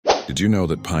Did you know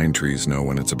that pine trees know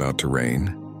when it's about to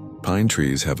rain? Pine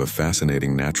trees have a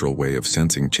fascinating natural way of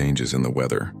sensing changes in the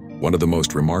weather. One of the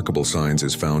most remarkable signs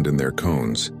is found in their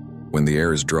cones. When the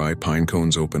air is dry, pine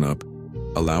cones open up,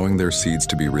 allowing their seeds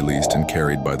to be released and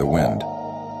carried by the wind.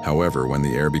 However, when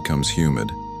the air becomes humid,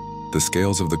 the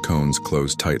scales of the cones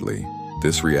close tightly.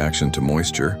 This reaction to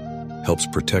moisture helps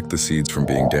protect the seeds from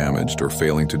being damaged or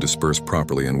failing to disperse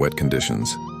properly in wet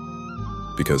conditions.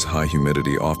 Because high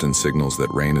humidity often signals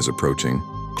that rain is approaching,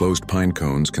 closed pine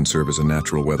cones can serve as a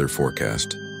natural weather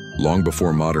forecast. Long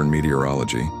before modern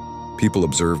meteorology, people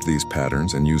observed these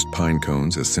patterns and used pine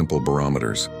cones as simple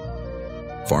barometers.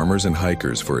 Farmers and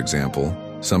hikers, for example,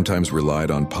 sometimes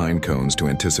relied on pine cones to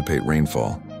anticipate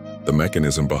rainfall. The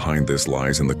mechanism behind this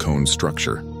lies in the cone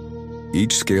structure.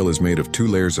 Each scale is made of 2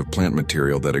 layers of plant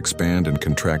material that expand and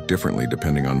contract differently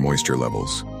depending on moisture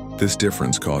levels. This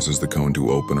difference causes the cone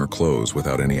to open or close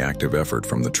without any active effort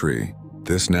from the tree.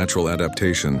 This natural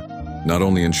adaptation not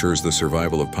only ensures the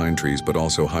survival of pine trees but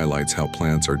also highlights how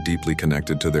plants are deeply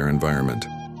connected to their environment.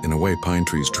 In a way, pine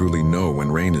trees truly know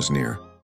when rain is near.